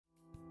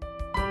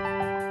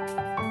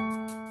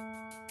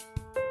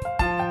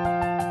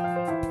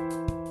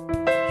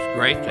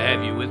great to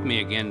have you with me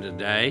again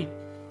today,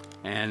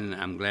 and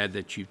I'm glad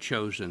that you've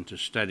chosen to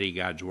study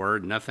God's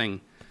Word.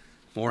 Nothing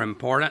more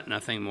important,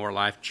 nothing more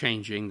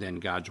life-changing than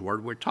God's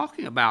Word. We're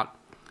talking about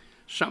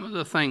some of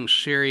the things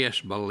serious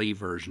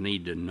believers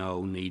need to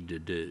know, need to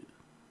do.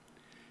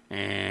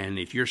 And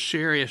if you're a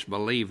serious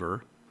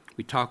believer,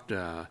 we talked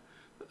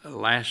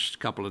last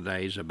couple of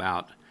days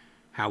about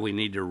how we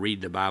need to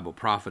read the Bible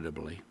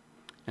profitably.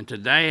 And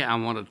today I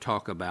want to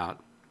talk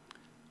about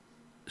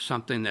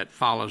something that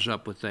follows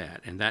up with that,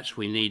 and that's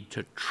we need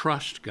to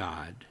trust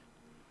God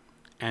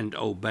and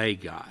obey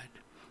God.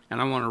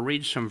 And I want to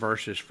read some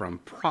verses from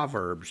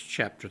Proverbs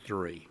chapter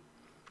 3.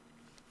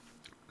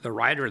 The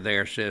writer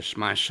there says,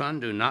 "My son,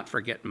 do not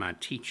forget my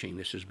teaching."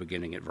 This is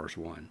beginning at verse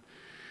 1.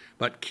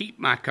 "But keep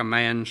my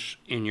commands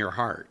in your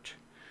heart,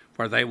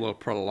 for they will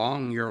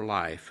prolong your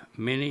life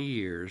many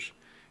years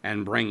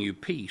and bring you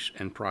peace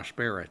and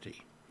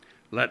prosperity.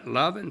 Let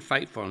love and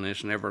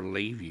faithfulness never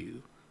leave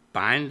you.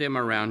 Bind them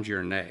around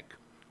your neck.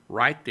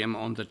 Write them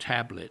on the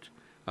tablet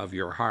of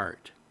your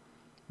heart.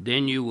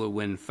 Then you will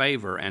win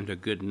favor and a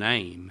good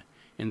name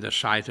in the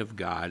sight of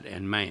God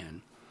and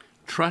man.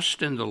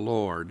 Trust in the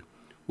Lord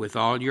with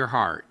all your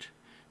heart,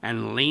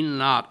 and lean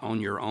not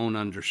on your own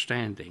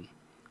understanding.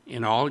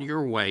 In all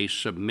your ways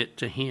submit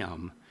to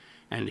him,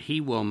 and he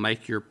will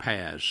make your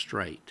paths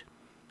straight.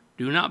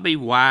 Do not be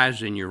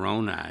wise in your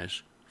own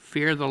eyes.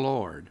 Fear the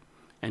Lord,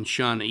 and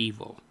shun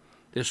evil.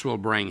 This will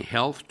bring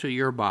health to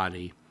your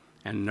body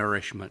and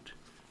nourishment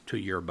to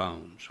your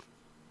bones."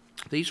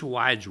 These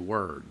wise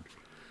words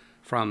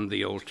from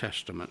the Old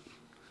Testament,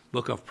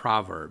 book of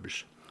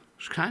Proverbs,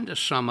 kind of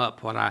sum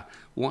up what I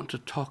want to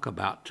talk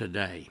about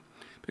today.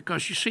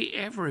 Because you see,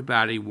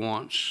 everybody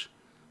wants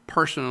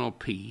personal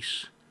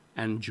peace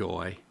and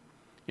joy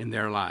in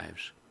their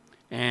lives.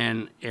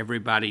 And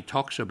everybody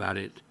talks about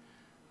it,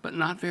 but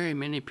not very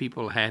many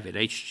people have it.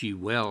 H.G.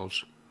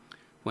 Wells,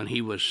 when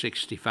he was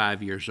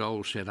 65 years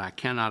old, said, "I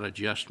cannot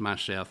adjust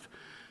myself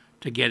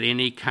to get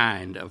any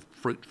kind of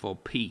fruitful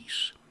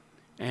peace."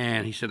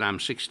 And he said, "I'm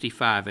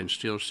 65 and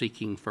still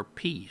seeking for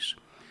peace."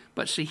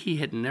 But see, he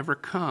had never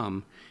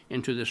come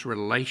into this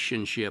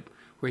relationship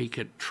where he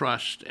could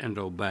trust and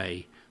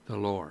obey the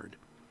Lord.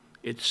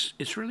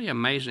 It's really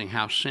amazing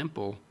how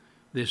simple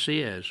this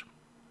is.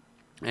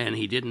 And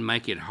he didn't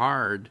make it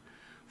hard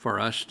for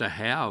us to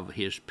have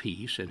his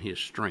peace and his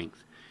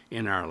strength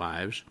in our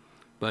lives.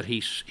 But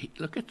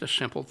look at the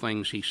simple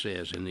things he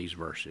says in these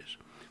verses.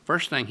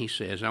 First thing he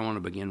says, I want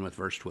to begin with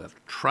verse 12.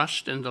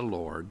 "Trust in the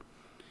Lord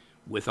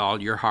with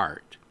all your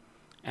heart,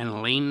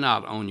 and lean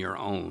not on your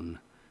own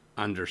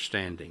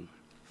understanding."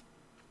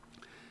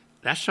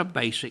 That's a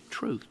basic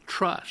truth.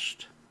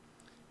 Trust.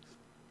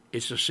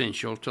 It's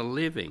essential to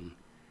living.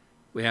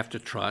 We have to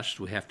trust.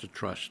 We have to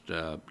trust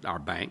our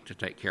bank to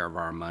take care of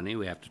our money.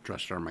 We have to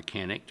trust our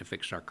mechanic to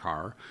fix our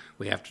car.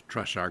 We have to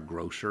trust our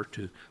grocer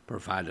to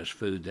provide us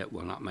food that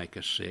will not make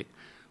us sick.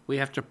 We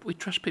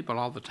trust people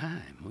all the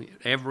time.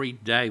 Every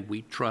day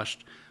we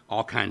trust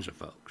all kinds of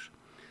folks.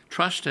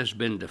 Trust has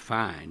been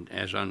defined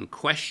as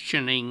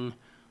unquestioning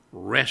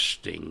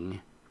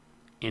resting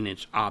in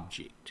its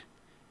object.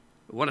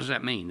 What does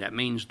that mean? That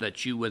means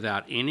that you,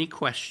 without any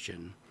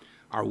question,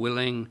 are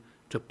willing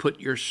to put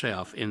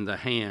yourself in the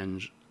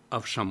hands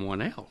of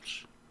someone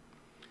else.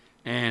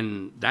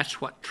 And that's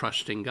what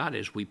trusting God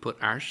is. We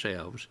put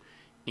ourselves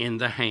in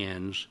the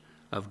hands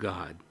of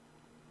God.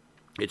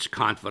 It's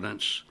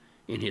confidence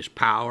in his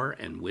power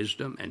and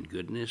wisdom and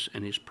goodness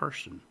and his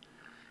person.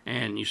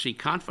 And you see,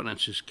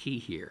 confidence is key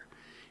here.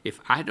 If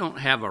I don't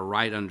have a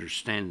right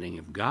understanding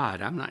of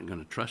God, I'm not going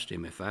to trust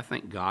him. If I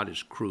think God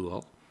is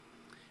cruel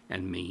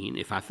and mean,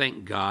 if I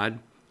think God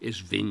is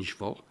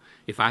vengeful,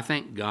 if I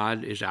think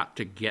God is out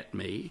to get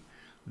me,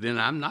 then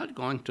I'm not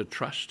going to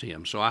trust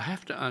him. So I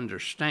have to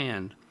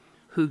understand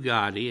who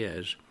God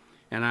is,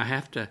 and I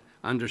have to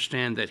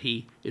understand that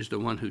he is the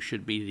one who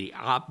should be the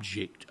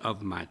object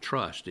of my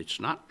trust. It's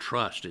not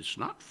trust, it's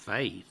not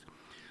faith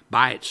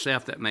by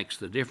itself that makes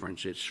the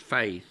difference. It's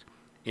faith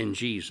in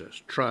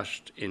Jesus,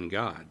 trust in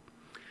God.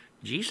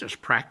 Jesus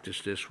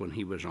practiced this when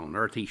he was on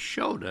earth. He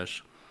showed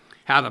us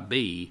how to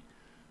be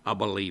a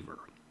believer.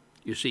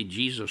 You see,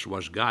 Jesus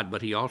was God,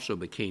 but he also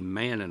became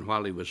man, and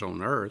while he was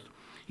on earth,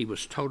 he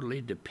was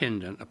totally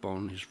dependent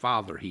upon his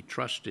Father. He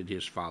trusted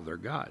his Father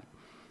God.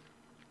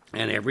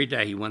 And every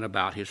day he went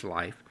about his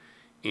life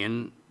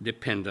in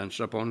dependence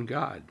upon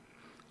God.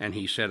 And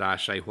he said, "I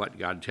say what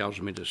God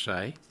tells me to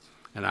say,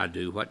 and I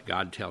do what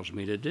God tells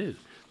me to do."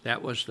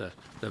 That was the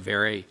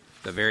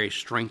very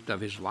strength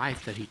of his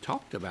life that he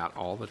talked about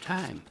all the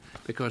time,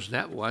 because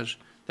that was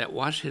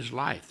his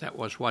life. That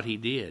was what he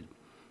did.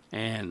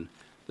 And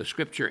the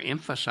scripture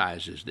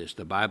emphasizes this.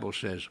 The Bible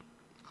says,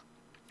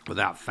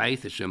 without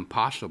faith it's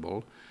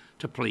impossible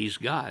to please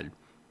God.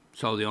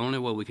 So the only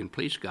way we can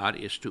please God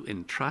is to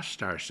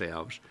entrust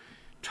ourselves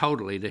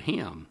totally to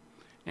him.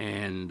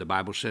 And the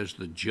Bible says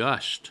the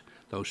just,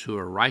 those who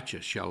are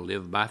righteous, shall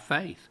live by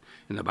faith.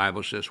 And the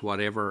Bible says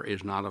whatever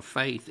is not of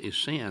faith is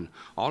sin.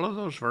 All of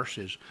those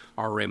verses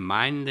are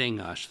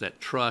reminding us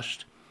that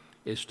trust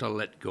is to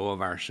let go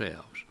of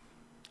ourselves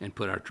and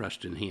put our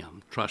trust in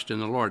him. Trust in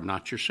the Lord,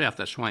 not yourself.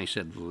 That's why he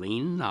said,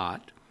 lean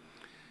not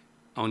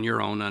on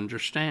your own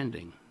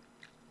understanding.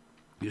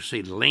 You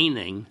see,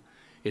 leaning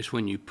is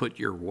when you put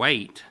your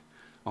weight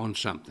on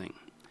something.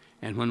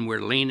 And when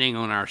we're leaning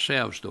on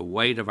ourselves, the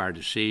weight of our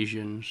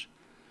decisions,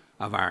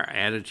 of our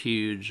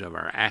attitudes, of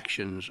our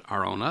actions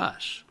are on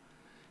us.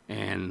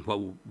 And what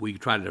we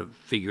try to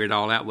figure it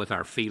all out with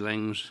our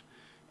feelings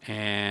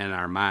and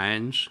our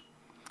minds.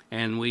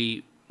 And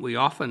we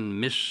often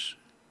miss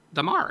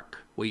the mark.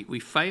 We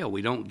fail.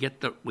 We don't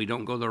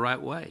go the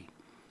right way.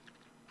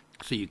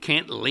 So you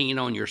can't lean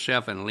on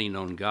yourself and lean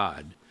on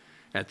God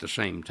at the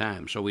same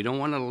time. So we don't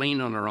want to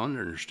lean on our own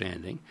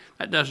understanding.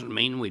 That doesn't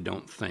mean we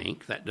don't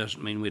think. That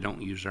doesn't mean we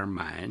don't use our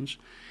minds.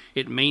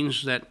 It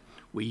means that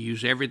we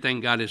use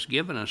everything God has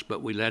given us,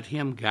 but we let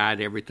him guide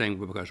everything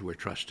because we're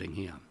trusting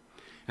him.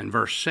 And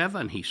verse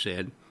 7, he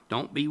said,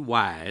 don't be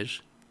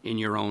wise in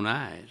your own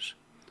eyes.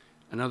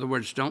 In other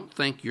words, don't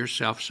think you're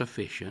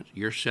self-sufficient,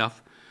 you're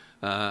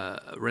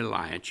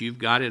self-reliant. You've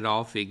got it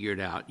all figured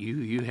out.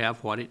 You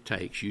have what it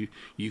takes.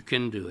 You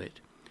can do it.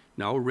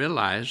 No,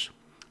 realize,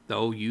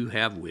 though you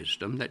have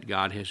wisdom that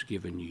God has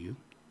given you,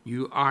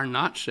 you are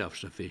not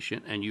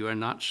self-sufficient and you are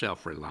not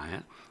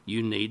self-reliant.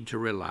 You need to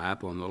rely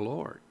upon the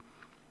Lord.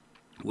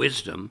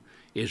 Wisdom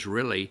is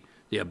really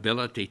the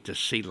ability to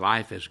see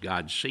life as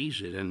God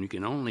sees it, and you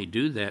can only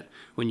do that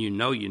when you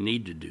know you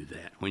need to do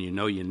that, when you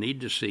know you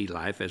need to see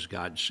life as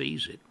God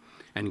sees it,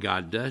 and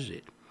God does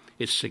it.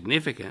 It's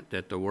significant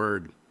that the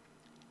word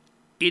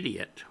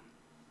idiot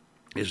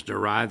is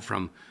derived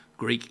from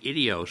Greek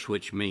idios,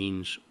 which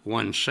means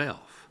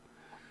oneself.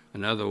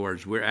 In other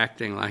words, we're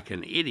acting like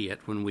an idiot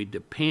when we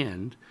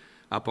depend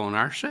upon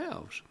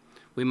ourselves.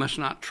 We must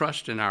not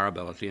trust in our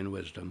ability and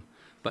wisdom,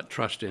 but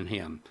trust in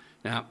him.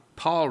 Now,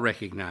 Paul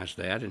recognized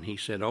that, and he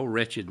said, "O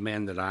wretched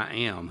man that I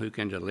am, who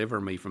can deliver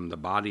me from the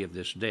body of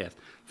this death?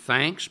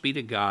 Thanks be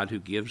to God who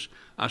gives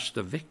us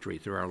the victory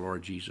through our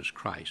Lord Jesus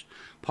Christ."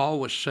 Paul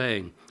was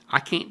saying, I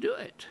can't do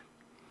it.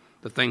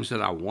 The things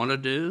that I want to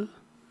do,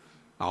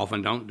 I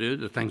often don't do.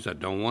 The things I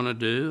don't want to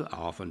do, I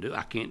often do.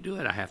 I can't do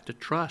it. I have to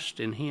trust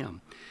in him.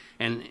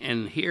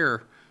 And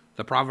here,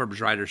 the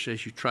Proverbs writer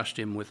says you trust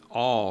him with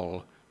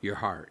all your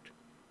heart.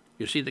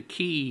 You see, the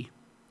key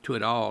to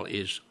it all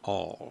is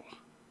all.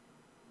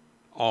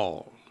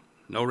 All.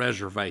 No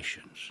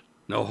reservations.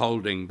 No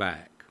holding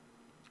back.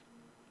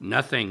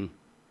 Nothing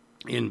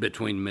in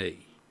between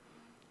me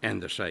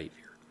and the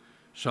Savior.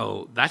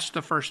 So that's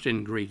the first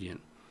ingredient,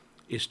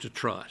 is to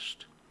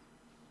trust.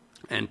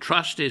 And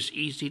trust is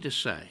easy to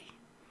say,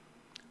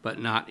 but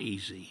not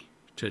easy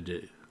to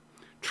do.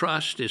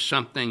 Trust is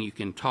something you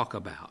can talk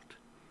about.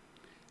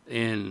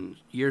 And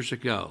years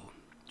ago,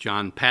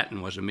 John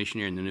Patton was a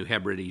missionary in the New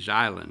Hebrides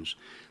Islands.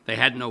 They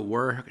had no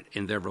word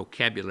in their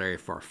vocabulary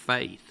for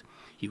faith.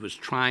 He was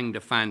trying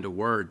to find a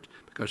word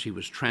because he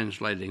was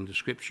translating the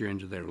scripture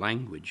into their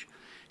language.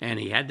 And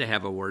he had to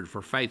have a word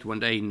for faith. One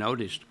day he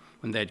noticed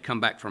when they'd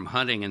come back from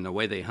hunting, and the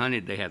way they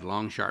hunted, they had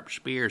long, sharp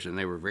spears, and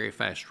they were very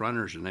fast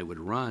runners, and they would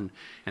run,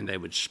 and they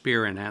would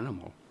spear an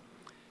animal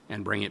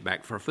and bring it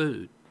back for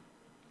food.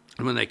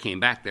 And when they came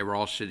back, they were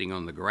all sitting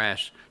on the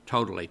grass,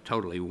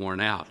 totally worn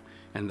out.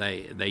 And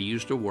they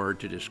used a word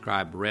to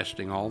describe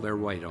resting all their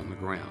weight on the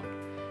ground.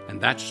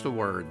 And that's the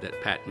word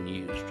that Patton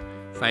used.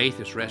 Faith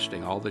is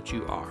resting all that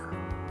you are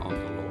on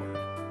the Lord.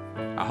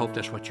 I hope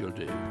that's what you'll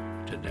do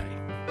today.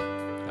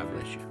 God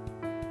bless you.